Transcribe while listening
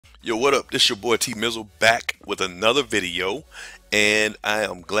Yo, what up? This your boy T Mizzle back with another video, and I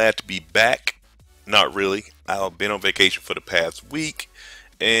am glad to be back. Not really. I've been on vacation for the past week,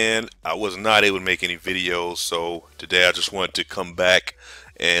 and I was not able to make any videos. So today I just wanted to come back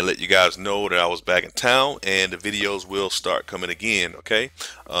and let you guys know that I was back in town, and the videos will start coming again. Okay.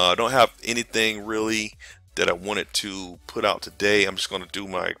 I don't have anything really that I wanted to put out today. I'm just going to do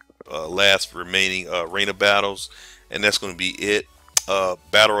my last remaining arena battles, and that's going to be it.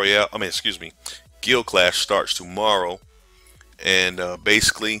 Battle Royale, excuse me, Guild Clash starts tomorrow, and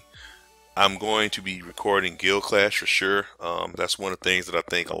basically I'm going to be recording Guild Clash for sure. That's one of the things that I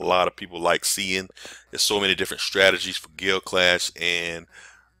think a lot of people like seeing. There's so many different strategies for Guild Clash, and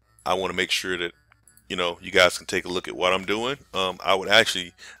I want to make sure that you guys can take a look at what I'm doing. I would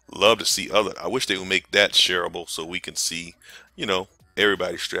actually love to see other. I wish they would make that shareable so we can see,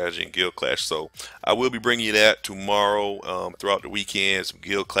 everybody's strategy in Guild Clash. So I will be bringing you that tomorrow, throughout the weekend, some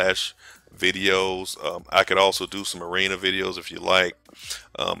Guild Clash videos. I could also do some arena videos if you like.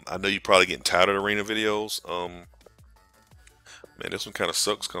 I know you're probably getting tired of arena videos. Man, this one kind of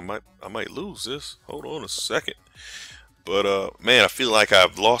sucks because I might lose this. Hold on a second. But man, I feel like I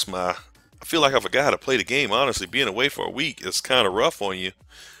forgot how to play the game. Honestly, being away for a week is kind of rough on you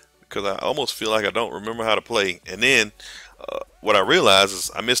because I almost feel like I don't remember how to play. And then what I realized is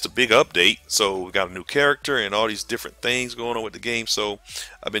I missed a big update. So we got a new character and all these different things going on with the game. So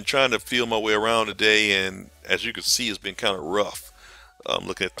I've been trying to feel my way around today, and as you can see, it's been kind of rough.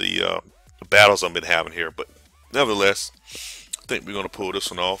 Looking at the battles I've been having here, but nevertheless, I think we're going to pull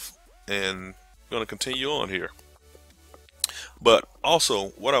this one off and going to continue on here. But also,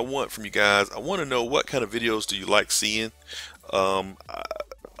 what I want from you guys, I want to know what kind of videos do you like seeing. Um, I,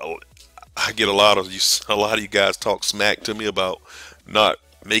 I get a lot of you guys talk smack to me about not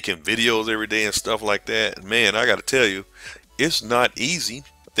making videos every day and stuff like that. And man, I got to tell you, it's not easy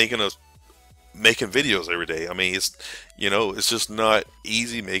thinking of making videos every day. I mean, it's just not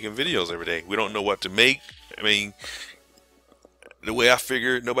easy making videos every day. We don't know what to make. I mean, the way I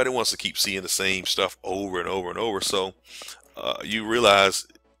figure, nobody wants to keep seeing the same stuff over and over and over. So you realize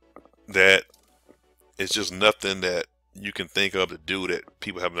that it's just nothing that you can think of to do that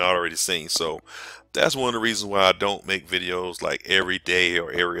people have not already seen. So that's one of the reasons why I don't make videos like every day or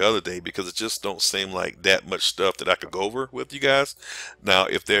every other day, because it just don't seem like that much stuff that I could go over with you guys. Now,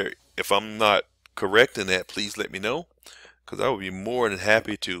 if I'm not correct in that, please let me know, because I would be more than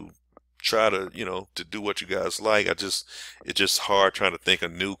happy to try to to do what you guys like. It's just hard trying to think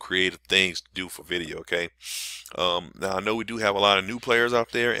of new creative things to do for video. Okay. Now I know we do have a lot of new players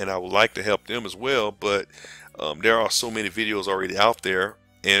out there, and I would like to help them as well, but there are so many videos already out there,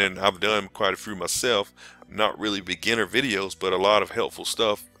 and I've done quite a few myself. Not really beginner videos, but a lot of helpful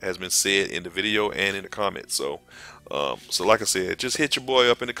stuff has been said in the video and in the comments. So like I said, just hit your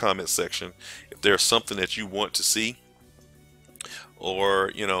boy up in the comments section if there's something that you want to see,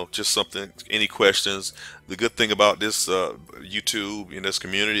 or just something, any questions. The good thing about this YouTube in this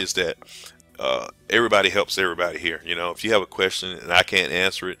community is that everybody helps everybody here. If you have a question and I can't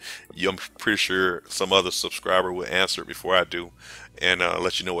answer it, I'm pretty sure some other subscriber will answer it before I do, and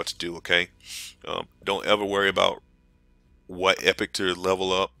let you know what to do. Okay. Don't ever worry about what epic to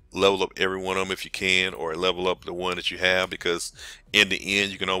level up. Level up every one of them if you can, or level up the one that you have, because in the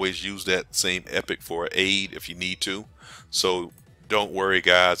end you can always use that same epic for aid if you need to. So don't worry,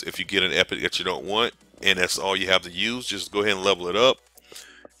 guys, if you get an epic that you don't want and that's all you have to use, just go ahead and level it up.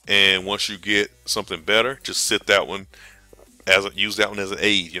 And once you get something better, just use that one as an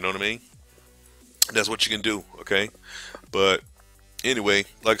aid. You know what I mean? That's what you can do. Okay. But anyway,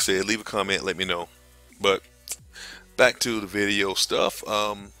 like I said, leave a comment, let me know. But back to the video stuff.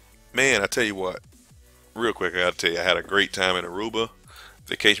 Man, I tell you what, real quick, I gotta tell you, I had a great time in Aruba.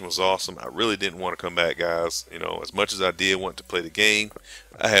 Vacation was awesome. I really didn't want to come back, guys. As much as I did want to play the game,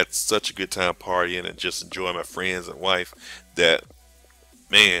 I had such a good time partying and just enjoying my friends and wife that,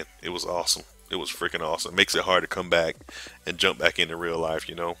 man, it was awesome. It was freaking awesome. It makes it hard to come back and jump back into real life,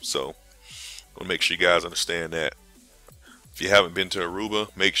 So I want to make sure you guys understand that. If you haven't been to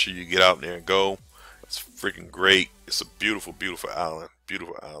Aruba, make sure you get out there and go. It's freaking great. It's a beautiful, beautiful island.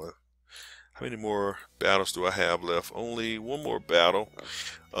 Beautiful island. How many more battles do I have left? Only one more battle.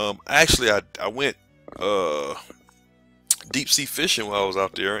 Actually, I went deep sea fishing while I was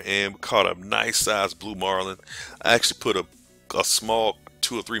out there and caught a nice sized blue marlin. I actually put a small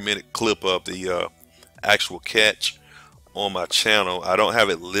 2 or 3 minute clip of the actual catch on my channel. I don't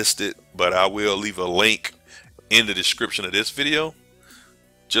have it listed, but I will leave a link in the description of this video,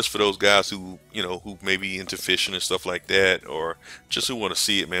 just for those guys who who may be into fishing and stuff like that, or just who want to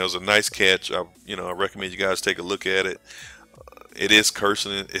see it. Man, it was a nice catch. I recommend you guys take a look at it. It is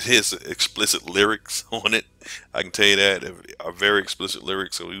cursing. It is explicit lyrics on it. I can tell you that are very explicit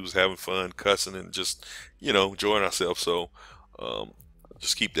lyrics. So we was having fun, cussing, and just enjoying ourselves. So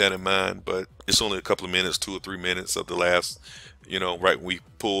just keep that in mind. But it's only a couple of minutes, 2 or 3 minutes of the last. Right when we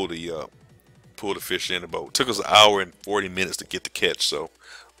pulled the fish in the boat. It took us an hour and 40 minutes to get the catch. So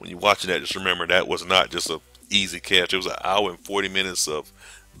when you're watching that, just remember that was not just a easy catch. It was an hour and 40 minutes of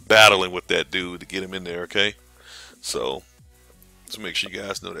battling with that dude to get him in there. Okay, so. To make sure you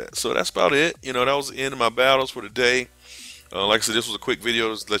guys know that. So that's about it. That was the end of my battles for today. Like I said, this was a quick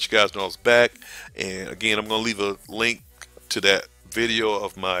video to let you guys know I was back. And again, I'm gonna leave a link to that video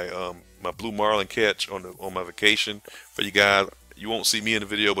of my my blue marlin catch on my vacation for you guys. You won't see me in the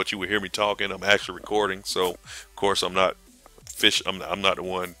video, but you will hear me talking. I'm actually recording, so of course I'm not I'm not the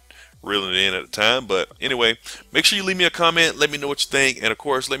one reeling it in at the time. But anyway, make sure you leave me a comment. Let me know what you think, and of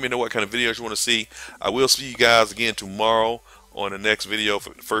course, let me know what kind of videos you want to see. I will see you guys again tomorrow on the next video,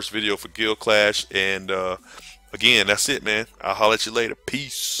 for the first video for Guild Clash. And again, that's it, man. I'll holler at you later.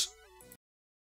 Peace.